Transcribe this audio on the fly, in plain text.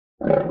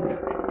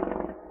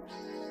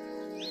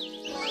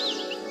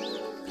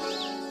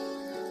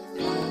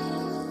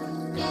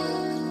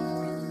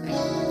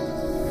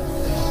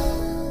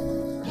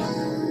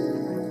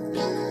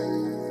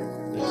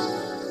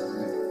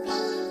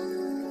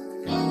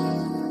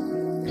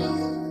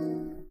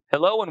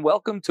Hello and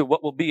welcome to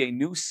what will be a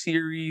new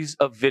series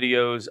of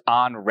videos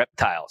on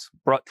reptiles,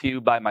 brought to you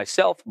by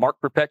myself,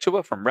 Mark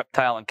Perpetua from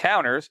Reptile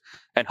Encounters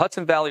and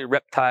Hudson Valley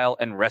Reptile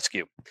and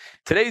Rescue.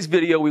 Today's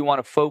video, we want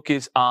to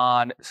focus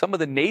on some of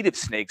the native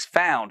snakes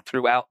found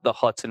throughout the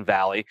Hudson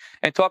Valley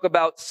and talk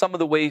about some of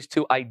the ways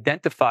to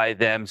identify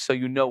them so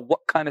you know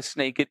what kind of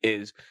snake it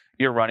is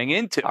you're running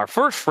into. Our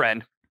first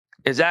friend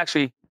is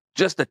actually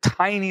just a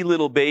tiny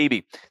little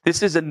baby.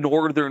 This is a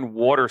northern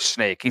water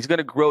snake. He's going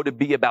to grow to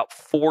be about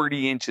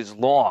 40 inches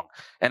long.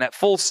 And at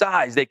full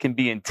size, they can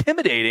be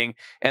intimidating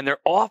and they're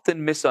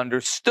often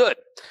misunderstood.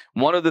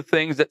 One of the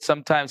things that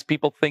sometimes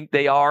people think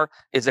they are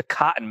is a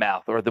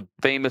cottonmouth or the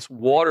famous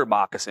water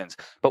moccasins.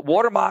 But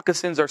water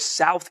moccasins are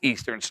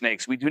southeastern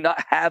snakes. We do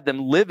not have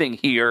them living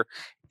here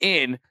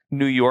in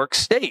New York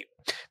State.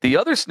 The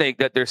other snake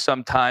that they're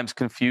sometimes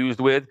confused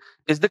with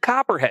is the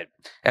copperhead.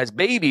 As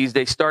babies,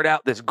 they start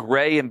out this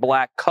gray and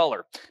black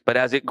color, but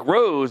as it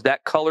grows,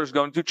 that color is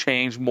going to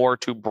change more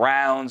to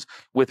browns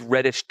with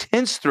reddish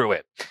tints through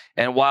it.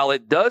 And while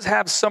it does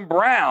have some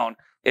brown,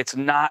 it's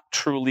not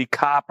truly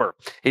copper.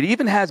 It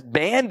even has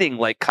banding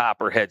like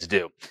copperheads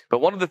do. But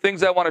one of the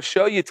things I want to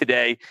show you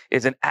today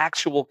is an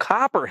actual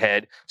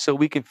copperhead so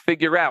we can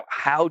figure out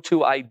how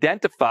to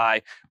identify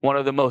one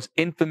of the most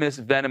infamous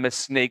venomous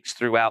snakes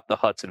throughout the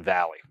Hudson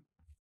Valley.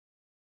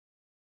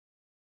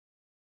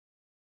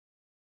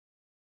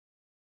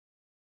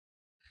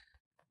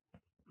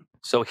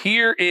 So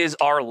here is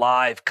our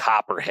live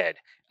copperhead.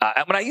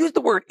 When I use the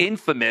word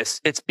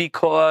infamous, it's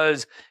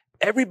because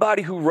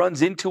everybody who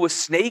runs into a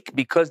snake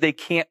because they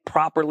can't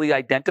properly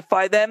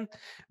identify them,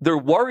 they're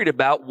worried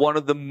about one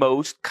of the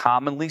most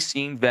commonly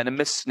seen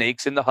venomous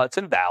snakes in the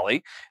Hudson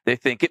Valley. They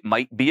think it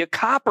might be a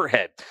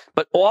copperhead.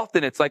 But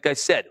often it's, like I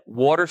said,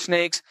 water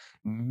snakes,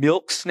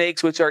 milk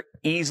snakes, which are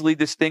easily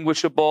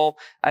distinguishable.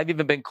 I've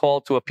even been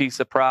called to a piece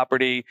of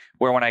property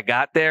where when I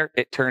got there,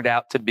 it turned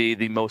out to be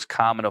the most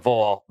common of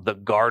all, the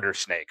garter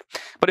snake.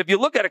 But if you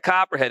look at a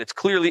copperhead, it's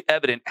clearly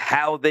evident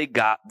how they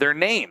got their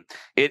name.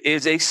 It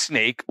is a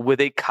snake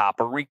with a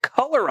coppery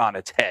color on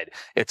its head.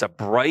 It's a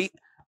bright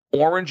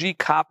orangey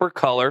copper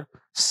color,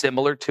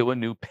 similar to a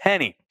new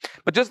penny.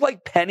 But just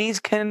like pennies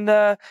can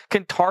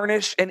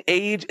tarnish and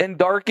age and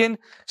darken,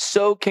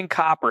 so can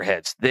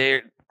copperheads.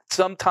 They're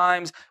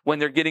sometimes when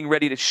they're getting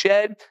ready to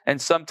shed, and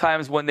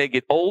sometimes when they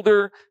get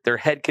older, their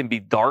head can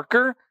be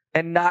darker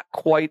and not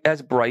quite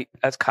as bright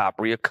as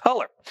coppery a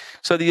color.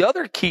 So the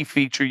other key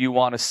feature you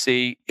want to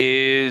see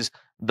is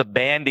the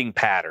banding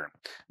pattern.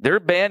 Their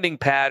banding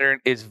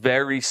pattern is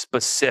very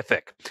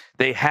specific.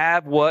 They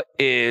have what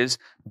is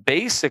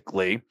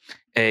basically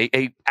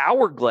a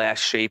hourglass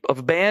shape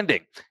of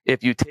banding.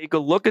 If you take a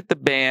look at the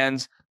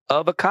bands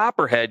of a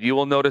copperhead, you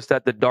will notice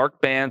that the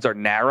dark bands are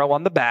narrow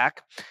on the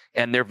back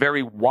and they're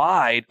very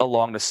wide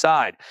along the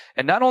side.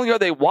 And not only are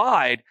they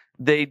wide,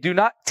 they do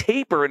not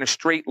taper in a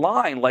straight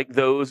line like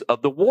those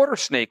of the water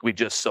snake we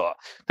just saw.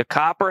 The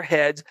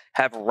copperheads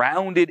have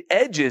rounded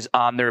edges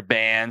on their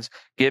bands,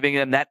 giving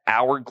them that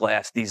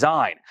hourglass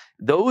design.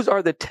 Those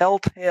are the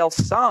telltale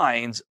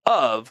signs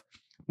of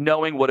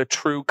knowing what a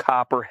true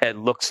copperhead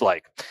looks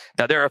like.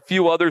 Now, there are a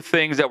few other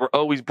things that were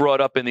always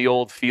brought up in the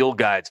old field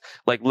guides,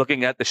 like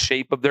looking at the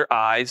shape of their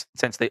eyes.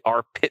 Since they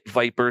are pit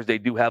vipers, they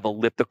do have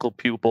elliptical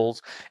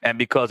pupils. And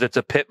because it's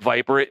a pit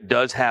viper, it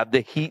does have the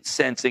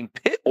heat-sensing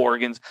pit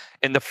organs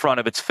in the front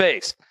of its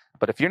face.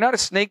 But if you're not a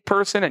snake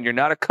person and you're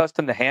not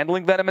accustomed to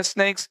handling venomous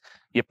snakes,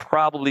 you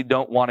probably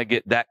don't want to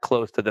get that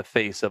close to the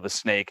face of a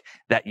snake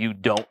that you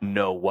don't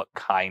know what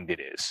kind it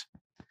is.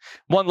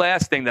 One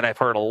last thing that I've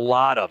heard a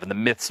lot of in the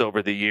myths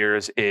over the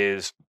years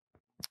is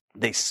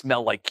they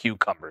smell like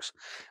cucumbers.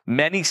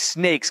 Many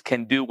snakes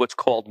can do what's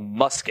called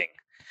musking.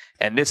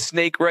 And this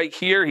snake right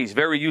here, he's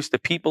very used to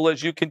people,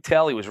 as you can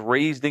tell. He was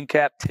raised in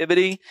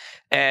captivity,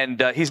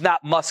 and he's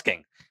not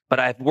musking.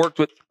 But I've worked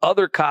with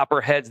other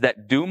copperheads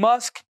that do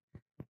musk,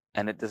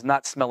 and it does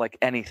not smell like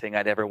anything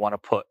I'd ever want to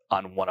put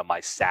on one of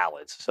my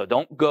salads. So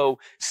don't go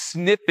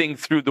sniffing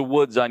through the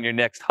woods on your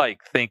next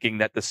hike thinking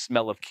that the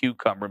smell of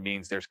cucumber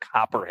means there's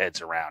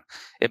copperheads around.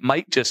 It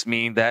might just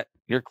mean that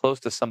you're close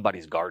to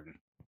somebody's garden.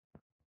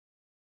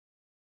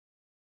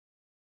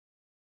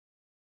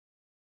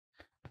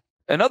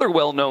 Another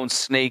well-known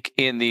snake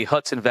in the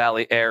Hudson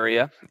Valley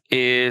area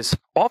is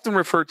often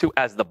referred to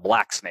as the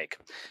black snake.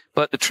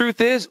 But the truth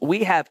is,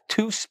 we have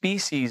two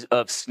species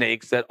of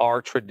snakes that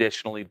are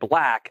traditionally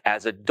black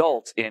as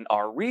adults in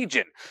our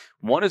region.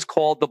 One is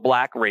called the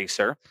black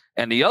racer,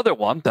 and the other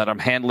one that I'm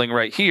handling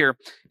right here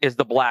is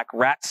the black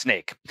rat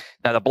snake.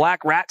 Now, the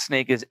black rat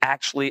snake is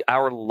actually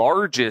our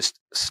largest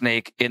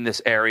snake in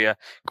this area,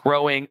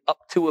 growing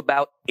up to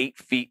about 8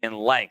 feet in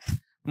length.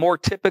 More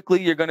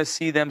typically, you're going to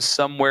see them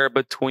somewhere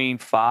between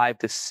 5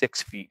 to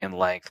 6 feet in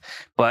length.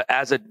 But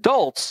as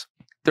adults,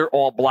 they're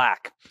all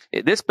black.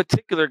 This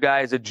particular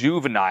guy is a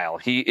juvenile.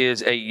 He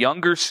is a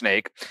younger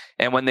snake,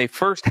 and when they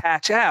first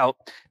hatch out,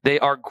 they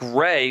are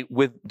gray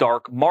with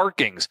dark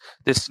markings.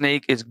 The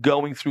snake is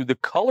going through the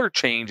color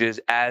changes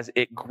as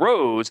it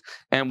grows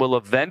and will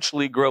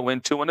eventually grow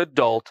into an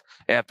adult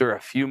after a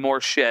few more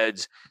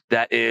sheds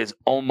that is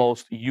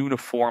almost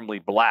uniformly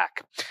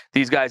black.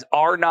 These guys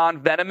are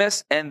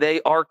non-venomous, and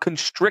they are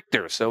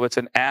constrictors. So it's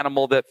an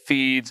animal that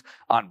feeds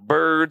on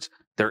birds,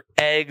 their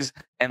eggs,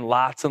 and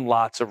lots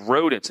of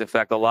rodents. In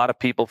fact, a lot of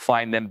people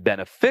find them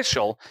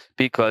beneficial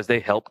because they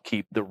help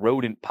keep the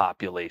rodent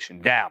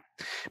population down.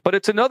 But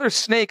it's another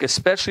snake,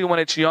 especially when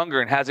it's younger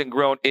and hasn't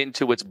grown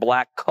into its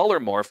black color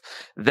morph,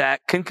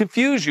 that can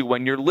confuse you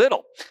when you're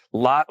little,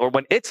 or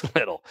when it's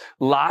little.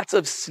 Lots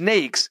of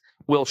snakes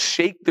will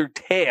shake their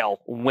tail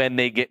when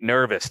they get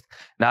nervous.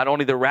 Not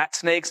only the rat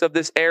snakes of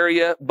this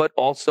area, but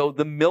also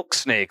the milk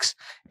snakes.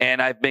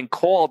 And I've been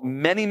called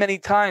many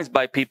times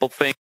by people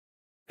thinking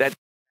that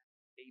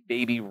a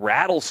baby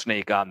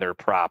rattlesnake on their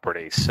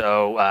property.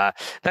 So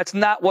that's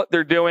not what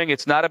they're doing.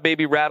 It's not a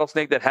baby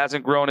rattlesnake that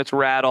hasn't grown its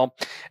rattle.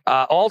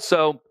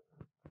 Also,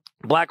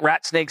 black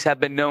rat snakes have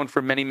been known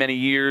for many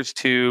years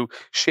to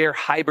share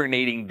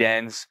hibernating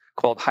dens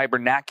called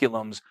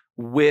hibernaculums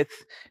with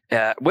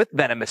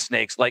venomous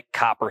snakes like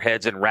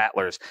copperheads and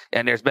rattlers.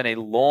 And there's been a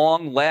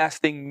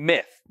long-lasting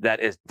myth that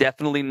is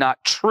definitely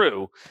not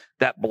true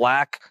that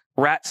black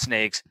rat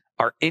snakes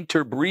are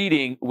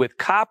interbreeding with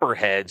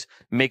copperheads,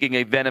 making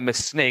a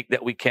venomous snake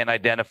that we can't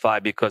identify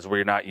because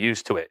we're not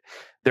used to it.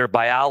 Their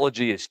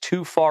biology is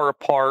too far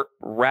apart.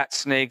 Rat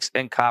snakes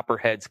and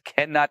copperheads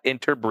cannot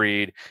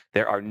interbreed.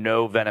 There are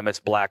no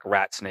venomous black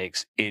rat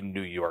snakes in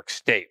New York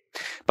State.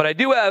 But I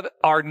do have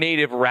our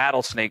native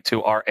rattlesnake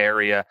to our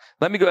area.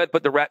 Let me go ahead and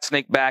put the rat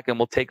snake back, and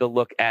we'll take a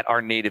look at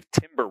our native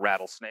timber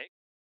rattlesnake.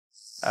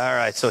 All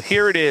right, so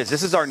here it is.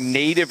 This is our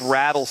native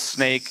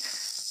rattlesnake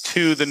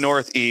to the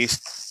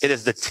northeast. It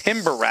is the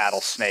timber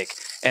rattlesnake,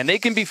 and they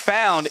can be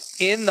found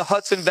in the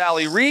Hudson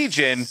Valley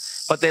region,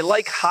 but they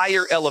like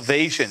higher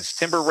elevations.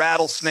 Timber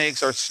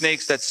rattlesnakes are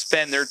snakes that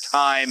spend their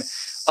time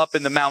up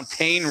in the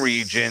mountain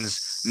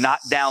regions,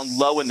 not down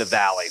low in the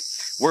valley.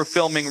 We're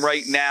filming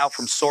right now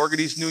from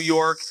Saugerties, New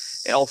York,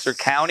 Ulster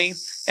County,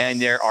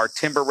 and there are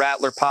timber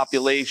rattler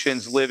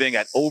populations living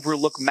at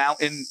Overlook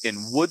Mountain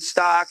in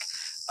Woodstock.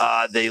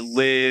 They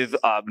live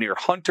near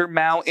Hunter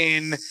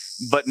Mountain,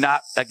 but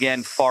not,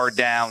 again, far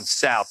down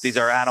south. These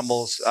are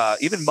animals,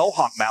 even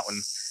Mohawk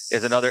Mountain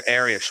is another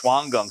area,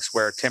 Schwangunks,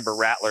 where timber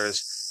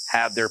rattlers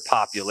have their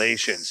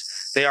populations.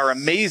 They are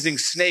amazing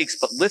snakes,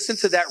 but listen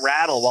to that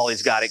rattle while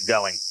he's got it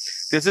going.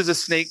 This is a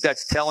snake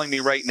that's telling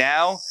me right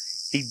now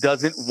he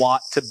doesn't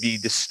want to be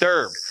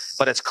disturbed.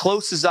 But as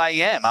close as I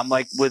am, I'm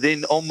like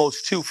within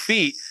almost 2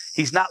 feet,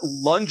 he's not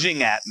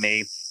lunging at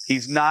me.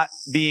 He's not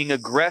being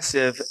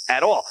aggressive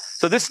at all.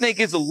 So this snake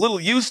is a little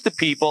used to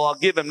people, I'll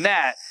give him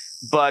that,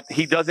 but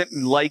he doesn't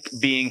like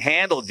being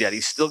handled yet.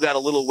 He's still got a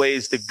little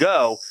ways to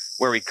go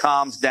where he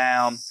calms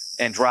down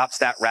and drops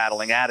that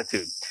rattling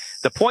attitude.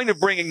 The point of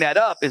bringing that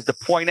up is to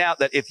point out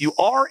that if you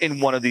are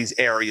in one of these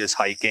areas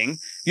hiking,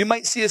 you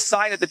might see a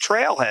sign at the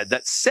trailhead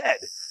that said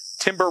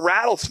timber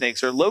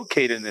rattlesnakes are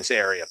located in this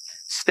area.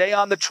 Stay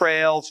on the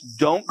trails.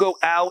 Don't go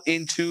out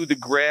into the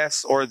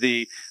grass or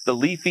the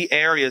leafy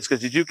areas,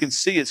 because as you can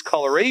see, his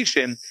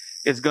coloration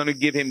is going to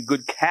give him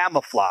good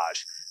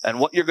camouflage. And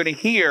what you're going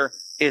to hear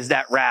is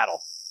that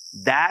rattle.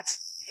 That's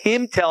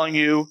him telling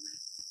you,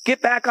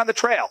 get back on the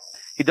trail.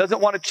 He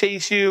doesn't want to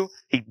chase you.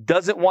 He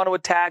doesn't want to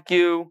attack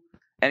you.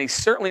 And he's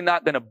certainly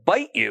not going to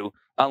bite you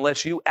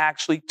unless you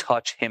actually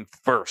touch him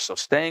first. So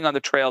staying on the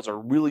trails are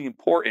really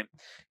important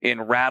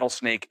in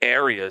rattlesnake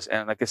areas.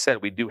 And like I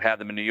said, we do have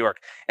them in New York.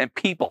 And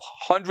people,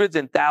 hundreds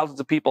and thousands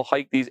of people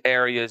hike these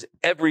areas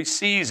every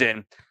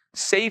season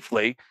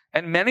safely.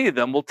 And many of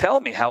them will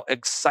tell me how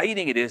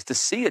exciting it is to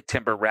see a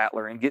timber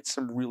rattler and get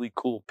some really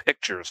cool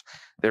pictures.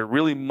 They're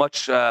really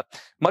much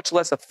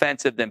less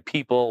offensive than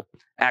people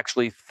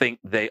actually think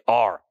they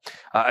are.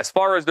 As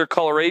far as their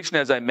coloration,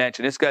 as I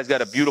mentioned, this guy's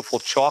got a beautiful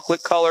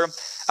chocolate color.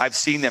 I've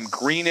seen them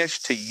greenish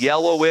to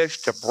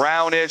yellowish to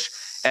brownish,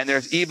 and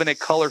there's even a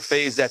color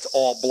phase that's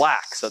all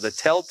black. So the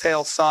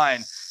telltale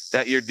sign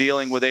that you're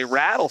dealing with a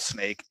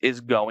rattlesnake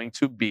is going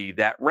to be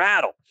that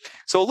rattle.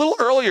 So a little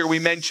earlier we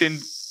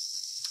mentioned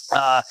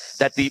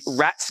that the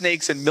rat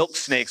snakes and milk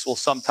snakes will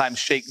sometimes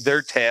shake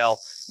their tail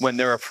when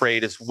they're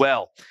afraid as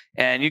well.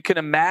 And you can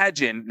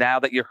imagine, now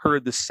that you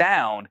heard the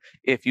sound,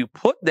 if you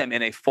put them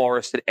in a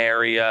forested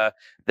area,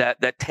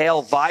 that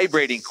tail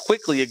vibrating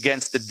quickly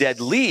against the dead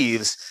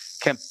leaves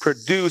can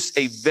produce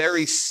a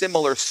very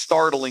similar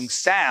startling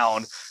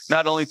sound,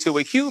 not only to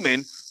a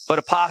human, but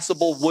a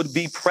possible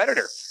would-be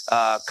predator.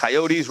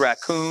 Coyotes,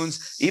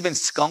 raccoons, even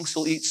skunks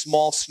will eat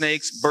small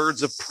snakes,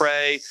 birds of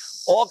prey,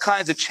 all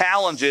kinds of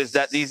challenges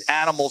that these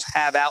animals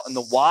have out in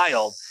the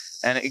wild.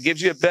 And it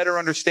gives you a better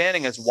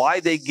understanding as why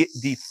they get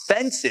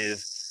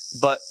defensive,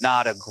 but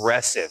not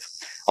aggressive.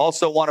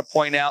 Also want to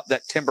point out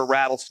that timber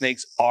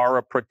rattlesnakes are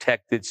a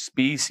protected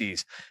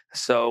species.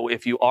 So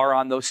if you are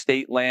on those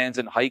state lands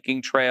and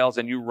hiking trails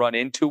and you run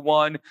into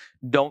one,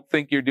 don't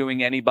think you're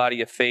doing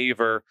anybody a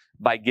favor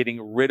by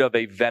getting rid of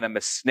a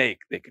venomous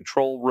snake. They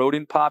control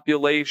rodent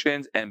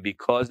populations, and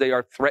because they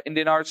are threatened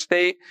in our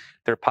state,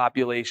 their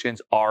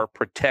populations are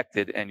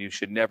protected, and you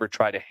should never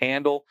try to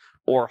handle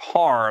or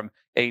harm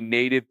a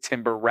native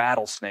timber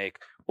rattlesnake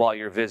while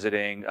you're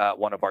visiting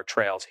one of our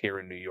trails here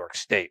in New York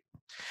State.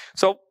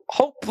 So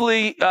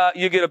hopefully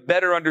you get a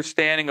better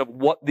understanding of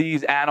what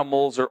these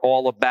animals are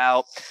all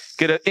about,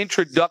 get an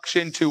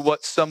introduction to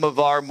what some of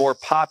our more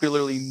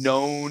popularly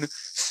known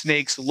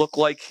snakes look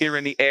like here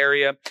in the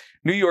area.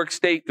 New York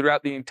State,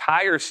 throughout the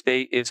entire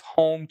state, is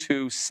home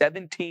to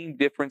 17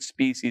 different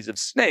species of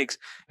snakes,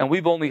 and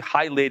we've only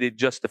highlighted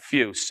just a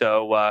few.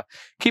 So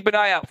keep an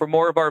eye out for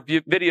more of our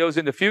videos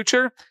in the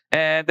future,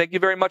 and thank you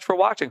very much for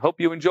watching. Hope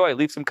you enjoy.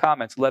 Leave some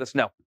comments. Let us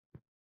know.